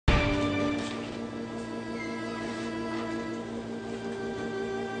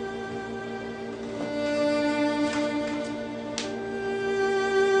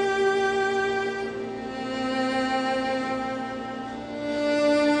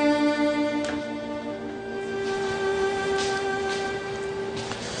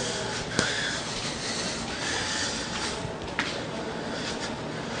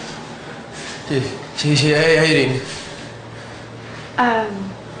Si Irene.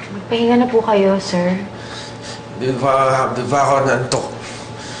 Magpahinga na po kayo, sir. Di ba ako nantok?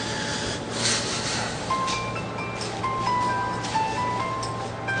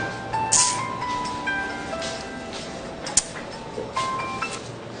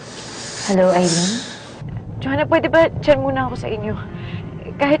 Hello, Irene? Joanna, pwede ba dyan muna ako sa inyo?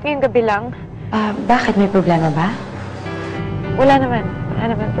 Kahit ngayong gabi lang. Bakit? May problema ba? Wala naman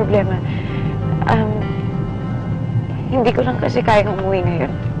problema. Hindi ko lang kasi kayang umuwi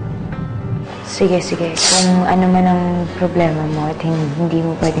ngayon. Sige. Kung ano man ang problema mo at hindi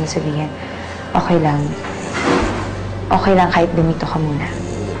mo pwedeng sabihin, okay lang. Okay lang kahit dumito ka muna.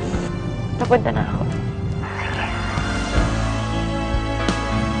 Napunta na ako.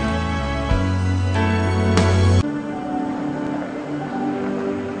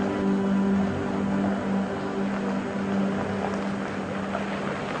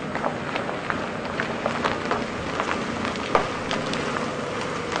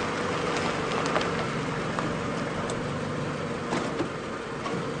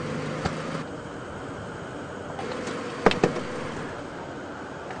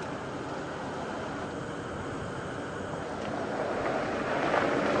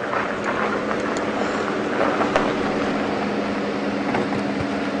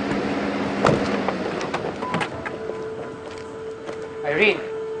 Irene!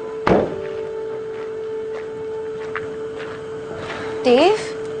 Dave?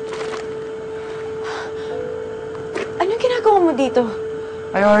 Anong ginagawa mo dito?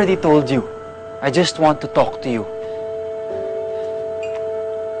 I already told you. I just want to talk to you.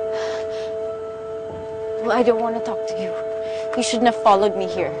 Well, I don't want to talk to you. You shouldn't have followed me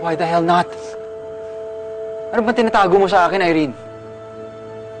here. Why the hell not? Ano ba tinatago mo sa akin, Irene?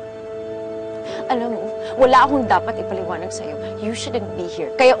 Alam mo, wala akong dapat ipaliwanag sa'yo. You shouldn't be here.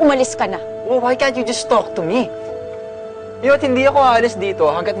 Kaya umalis ka na. Well, why can't you just talk to me? You know what, hindi ako aalis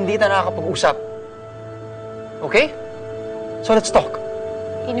dito hanggat hindi tayo nakakapag-usap. Okay? So let's talk.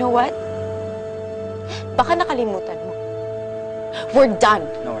 You know what? Baka nakalimutan mo. We're done.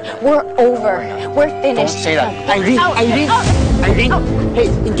 No, we're not. We're over. We're finished. Don't say that. Irene! Ow! Irene! Ow! Irene! Ow! Hey,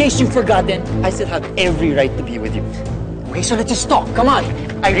 in case you've forgotten, I still have every right to be with you. Okay, so let's just talk. Come on.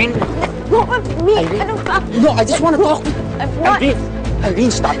 Irene? No, me! Irene? Ano ba? No, I just want to talk. What? Irene!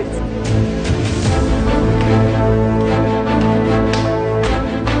 Irene, stop it.